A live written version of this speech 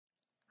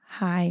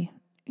Hi,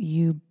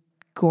 you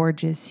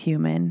gorgeous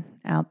human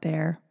out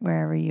there,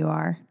 wherever you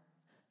are.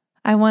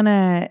 I want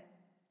to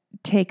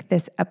take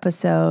this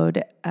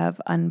episode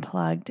of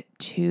Unplugged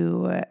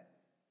to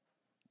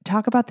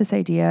talk about this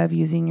idea of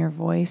using your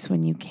voice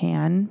when you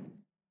can.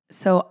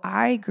 So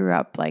I grew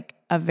up like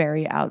a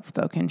very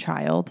outspoken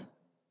child.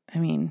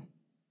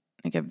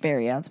 Like a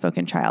very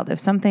outspoken child. If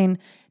something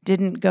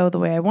didn't go the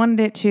way I wanted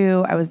it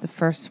to, I was the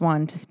first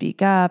one to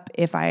speak up.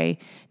 If I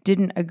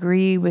didn't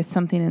agree with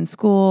something in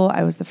school,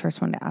 I was the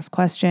first one to ask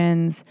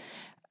questions.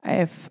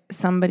 If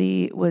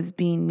somebody was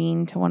being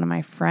mean to one of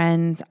my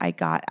friends, I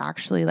got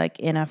actually like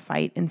in a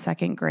fight in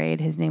second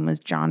grade. His name was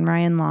John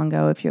Ryan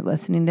Longo. If you're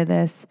listening to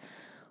this,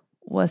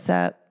 what's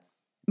up?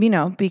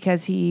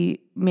 Because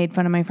he made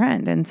fun of my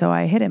friend. And so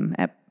I hit him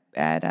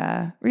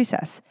at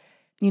recess.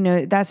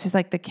 That's just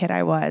like the kid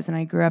I was. And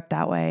I grew up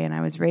that way. And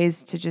I was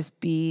raised to just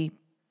be,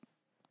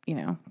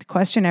 to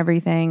question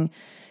everything,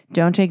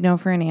 don't take no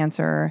for an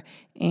answer,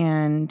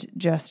 and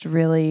just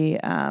really,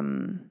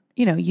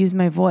 use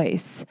my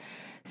voice.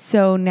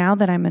 So now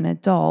that I'm an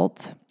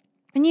adult,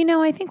 and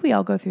I think we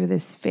all go through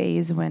this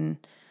phase when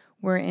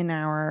we're in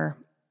our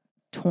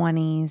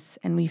 20s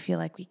and we feel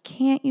like we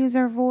can't use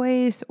our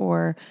voice,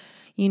 or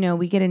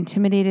we get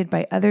intimidated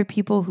by other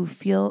people who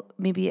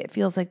maybe it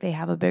feels like they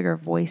have a bigger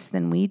voice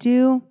than we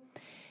do.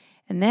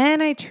 And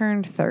then I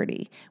turned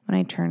 30. When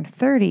I turned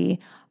 30,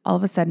 all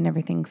of a sudden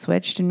everything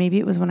switched. And maybe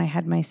it was when I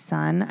had my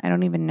son. I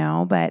don't even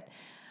know. But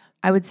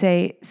I would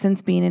say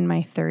since being in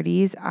my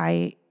 30s,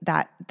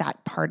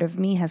 that part of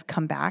me has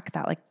come back,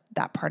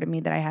 that part of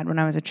me that I had when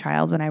I was a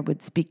child, when I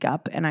would speak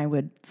up and I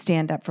would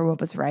stand up for what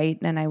was right,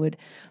 and I would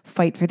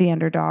fight for the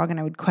underdog and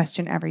I would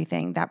question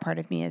everything. That part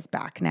of me is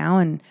back now.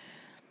 And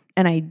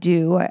I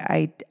do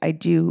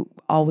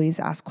always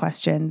ask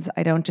questions.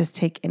 I don't just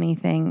take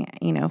anything,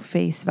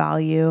 face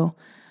value.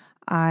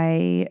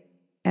 I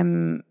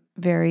am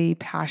very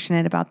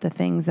passionate about the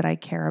things that I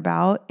care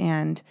about.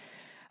 And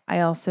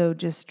I also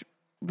just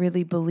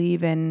really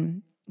believe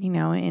in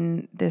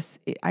this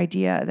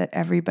idea that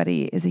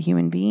everybody is a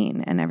human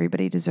being and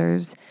everybody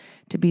deserves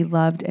to be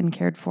loved and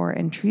cared for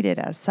and treated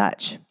as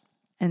such.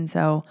 And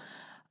so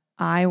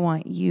I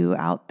want you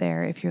out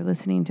there, if you're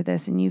listening to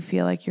this and you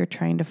feel like you're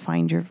trying to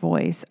find your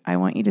voice, I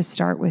want you to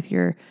start with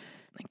your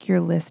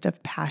list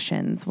of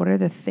passions. What are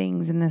the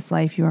things in this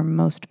life you are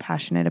most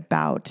passionate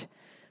about?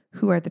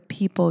 Who are the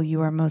people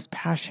you are most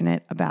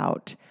passionate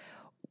about?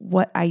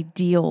 What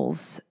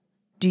ideals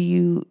do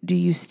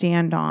you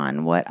stand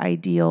on? What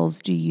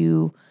ideals do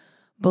you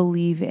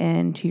believe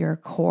in to your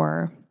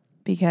core?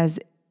 Because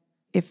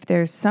if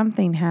there's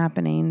something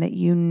happening that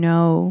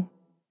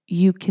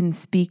you can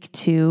speak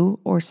to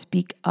or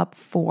speak up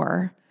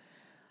for,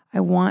 I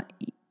want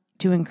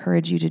to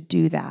encourage you to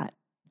do that.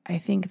 I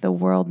think the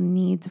world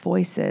needs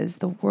voices.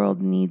 The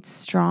world needs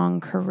strong,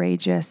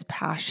 courageous,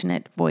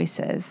 passionate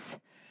voices.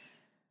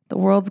 The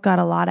world's got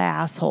a lot of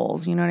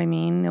assholes, you know what I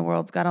mean? The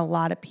world's got a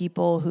lot of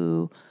people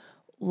who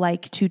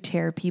like to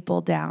tear people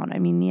down. I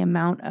mean, the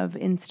amount of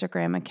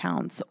Instagram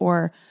accounts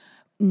or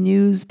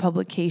news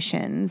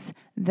publications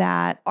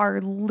that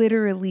are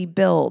literally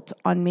built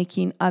on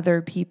making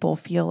other people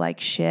feel like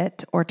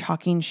shit or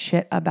talking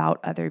shit about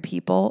other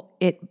people,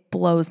 it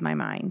blows my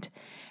mind.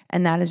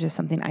 And that is just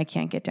something I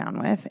can't get down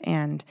with.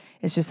 And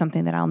it's just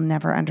something that I'll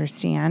never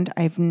understand.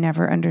 I've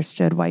never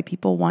understood why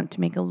people want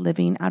to make a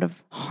living out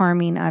of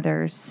harming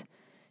others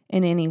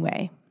in any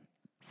way.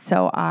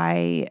 So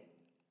I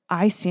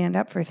stand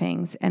up for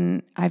things,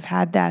 and I've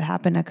had that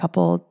happen a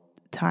couple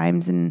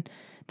times in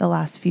the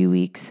last few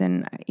weeks.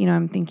 And,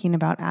 I'm thinking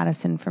about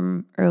Addison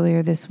from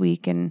earlier this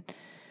week. And,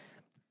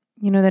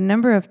 the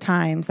number of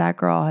times that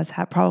girl has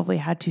probably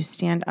had to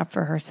stand up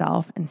for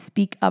herself and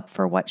speak up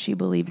for what she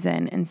believes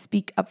in and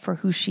speak up for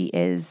who she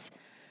is,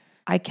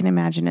 I can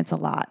imagine it's a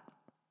lot.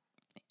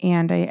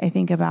 And I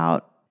think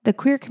about the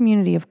queer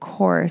community, of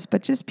course,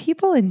 but just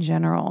people in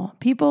general,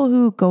 people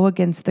who go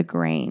against the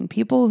grain,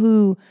 people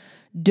who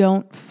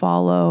don't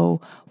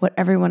follow what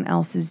everyone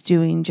else is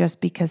doing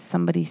just because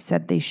somebody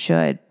said they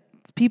should.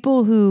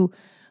 People who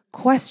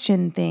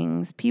question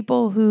things,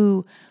 people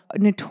who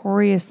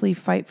notoriously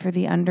fight for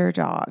the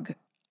underdog.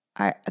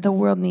 The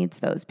world needs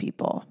those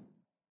people.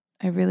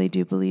 I really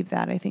do believe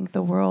that. I think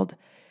the world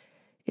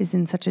is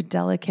in such a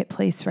delicate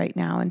place right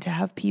now, and to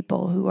have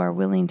people who are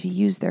willing to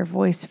use their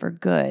voice for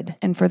good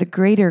and for the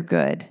greater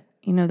good,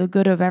 the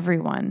good of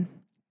everyone.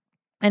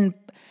 And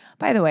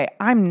by the way,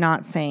 I'm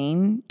not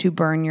saying to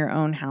burn your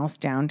own house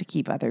down to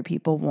keep other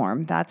people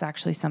warm. That's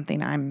actually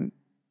something I'm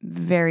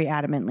very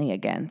adamantly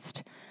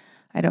against.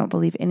 I don't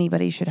believe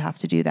anybody should have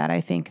to do that.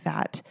 I think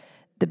that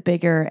the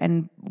bigger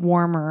and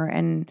warmer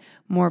and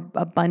more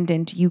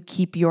abundant you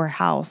keep your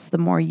house, the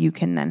more you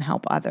can then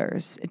help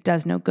others. It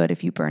does no good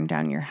if you burn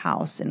down your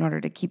house in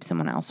order to keep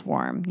someone else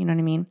warm. You know what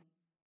I mean?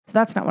 So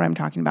that's not what I'm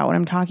talking about. What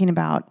I'm talking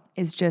about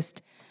is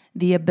just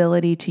the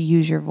ability to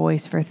use your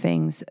voice for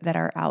things that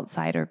are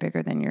outside or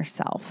bigger than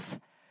yourself.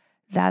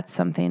 That's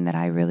something that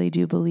I really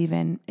do believe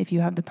in. If you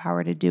have the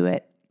power to do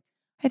it,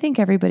 I think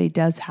everybody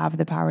does have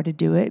the power to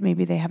do it.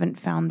 Maybe they haven't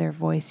found their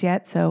voice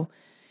yet. So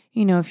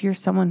If you're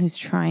someone who's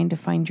trying to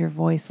find your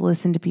voice,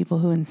 listen to people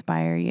who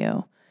inspire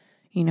you.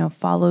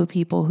 Follow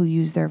people who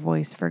use their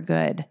voice for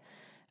good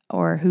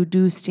or who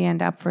do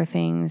stand up for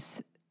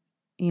things,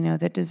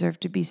 that deserve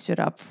to be stood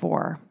up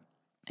for.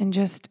 And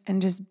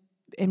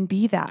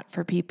be that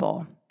for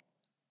people.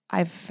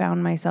 I've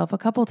found myself a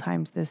couple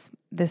times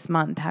this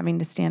month having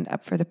to stand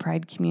up for the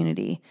Pride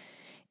community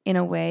in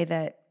a way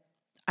that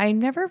I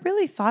never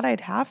really thought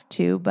I'd have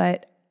to,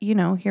 but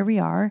here we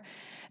are.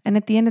 And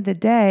at the end of the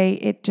day,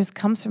 it just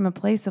comes from a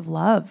place of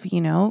love,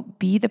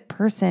 be the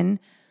person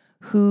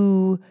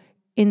who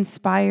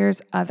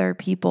inspires other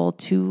people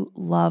to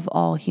love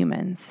all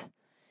humans.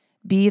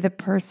 Be the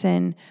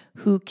person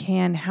who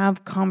can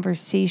have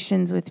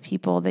conversations with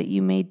people that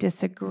you may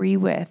disagree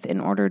with in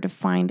order to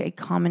find a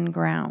common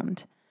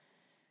ground.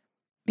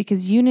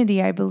 Because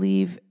unity, I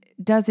believe,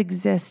 does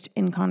exist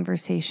in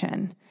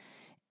conversation.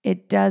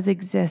 It does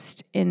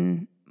exist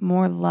in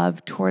more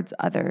love towards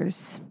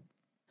others.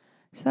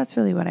 So that's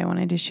really what I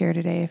wanted to share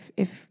today.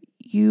 If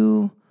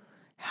you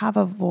have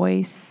a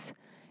voice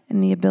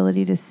and the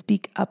ability to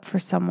speak up for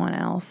someone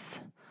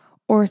else,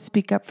 or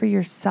speak up for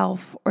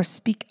yourself, or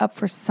speak up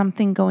for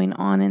something going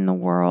on in the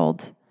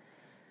world,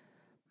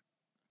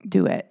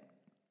 do it.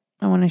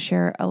 I want to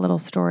share a little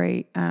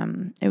story.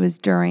 It was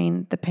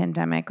during the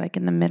pandemic, like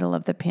in the middle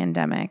of the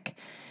pandemic.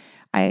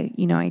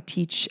 I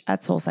teach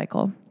at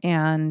SoulCycle,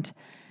 and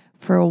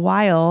for a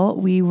while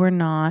we were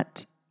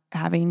not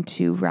having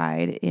to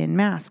ride in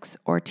masks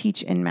or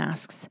teach in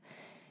masks.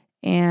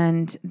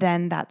 And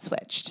then that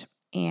switched,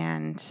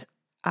 and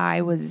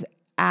I was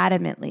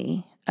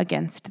adamantly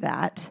against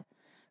that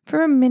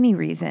for many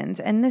reasons.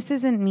 And this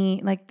isn't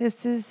me,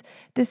 this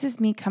is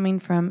me coming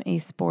from a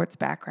sports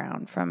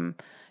background.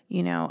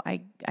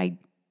 I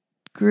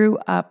grew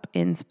up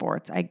in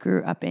sports. I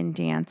grew up in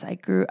dance. I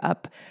grew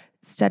up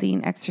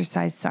studying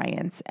exercise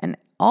science. And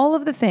all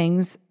of the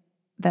things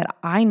that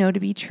I know to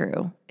be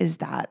true is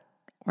that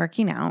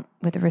working out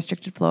with a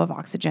restricted flow of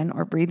oxygen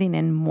or breathing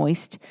in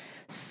moist,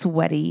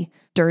 sweaty,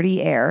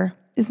 dirty air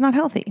is not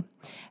healthy.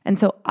 And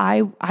so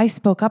I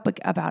spoke up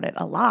about it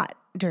a lot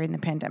during the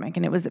pandemic,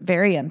 and it was a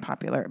very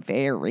unpopular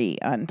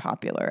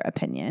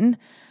opinion,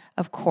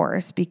 of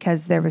course,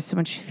 because there was so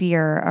much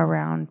fear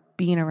around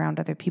being around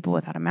other people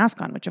without a mask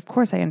on, which of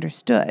course I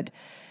understood.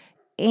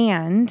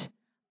 And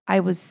I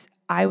was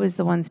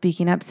the one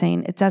speaking up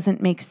saying it doesn't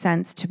make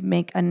sense to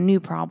make a new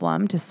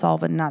problem to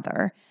solve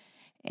another.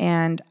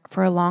 And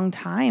for a long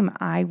time,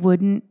 I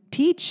wouldn't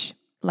teach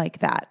like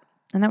that.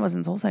 And that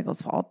wasn't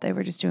SoulCycle's fault. They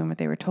were just doing what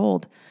they were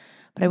told.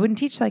 But I wouldn't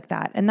teach like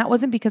that. And that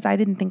wasn't because I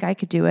didn't think I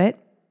could do it.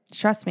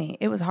 Trust me,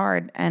 it was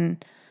hard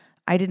and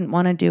I didn't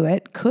want to do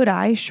it. Could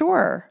I?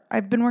 Sure.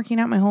 I've been working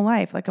out my whole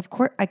life. Of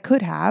course I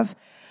could have,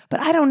 but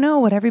I don't know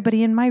what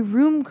everybody in my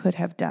room could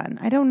have done.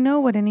 I don't know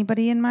what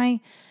anybody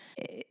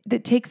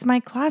that takes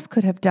my class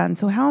could have done.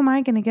 So how am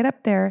I going to get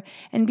up there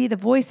and be the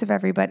voice of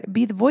everybody,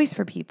 be the voice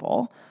for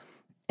people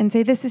and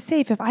say, this is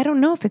safe if I don't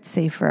know if it's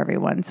safe for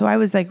everyone? So I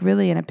was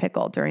really in a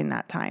pickle during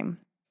that time.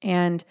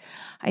 And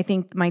I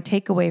think my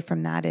takeaway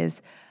from that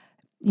is,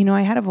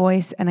 I had a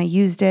voice and I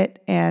used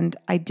it and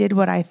I did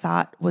what I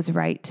thought was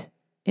right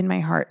in my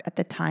heart at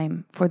the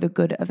time for the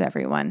good of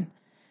everyone.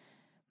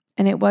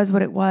 And it was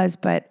what it was,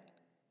 but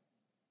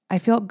I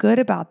felt good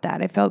about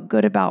that. I felt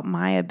good about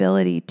my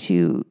ability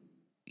to,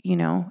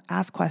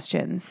 ask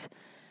questions,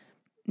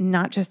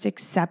 not just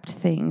accept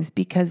things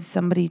because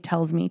somebody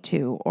tells me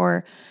to,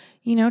 or,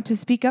 to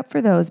speak up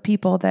for those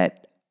people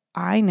that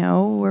I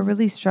know were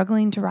really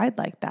struggling to ride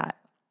like that.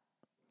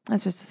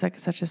 That's just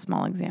such a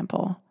small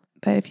example.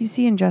 But if you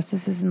see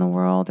injustices in the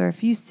world, or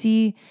if you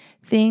see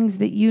things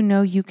that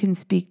you can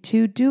speak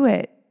to, do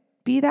it.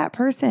 Be that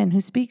person who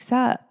speaks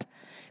up.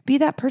 Be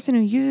that person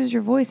who uses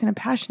your voice in a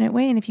passionate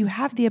way. And if you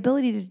have the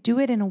ability to do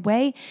it in a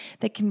way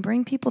that can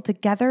bring people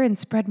together and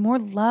spread more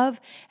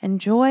love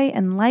and joy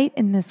and light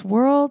in this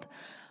world,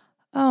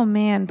 oh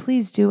man,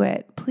 please do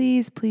it.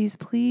 Please, please,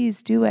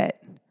 please do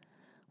it.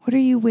 What are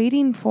you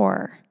waiting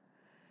for?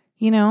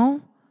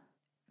 The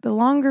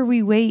longer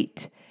we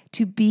wait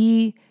to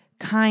be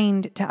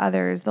kind to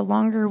others, the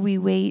longer we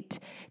wait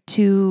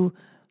to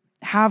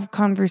have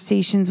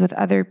conversations with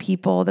other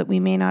people that we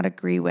may not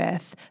agree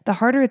with, the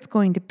harder it's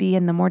going to be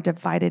and the more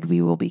divided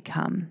we will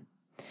become.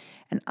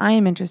 And I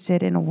am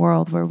interested in a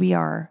world where we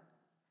are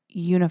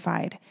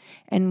unified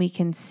and we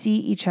can see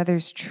each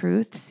other's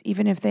truths,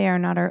 even if they are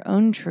not our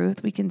own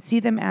truth, we can see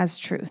them as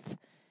truth.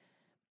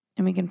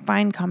 And we can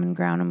find common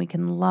ground and we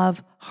can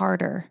love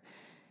harder.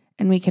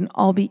 And we can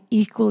all be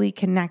equally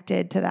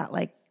connected to that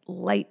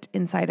light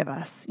inside of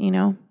us,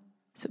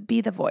 So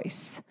be the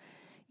voice.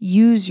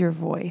 Use your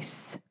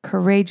voice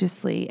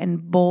courageously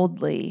and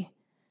boldly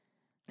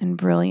and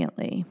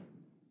brilliantly.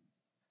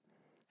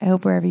 I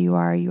hope wherever you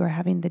are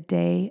having the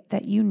day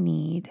that you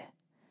need.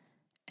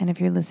 And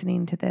if you're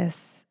listening to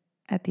this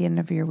at the end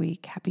of your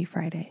week, happy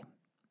Friday.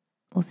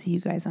 We'll see you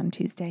guys on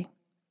Tuesday.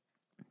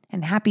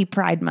 And happy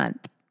Pride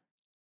Month.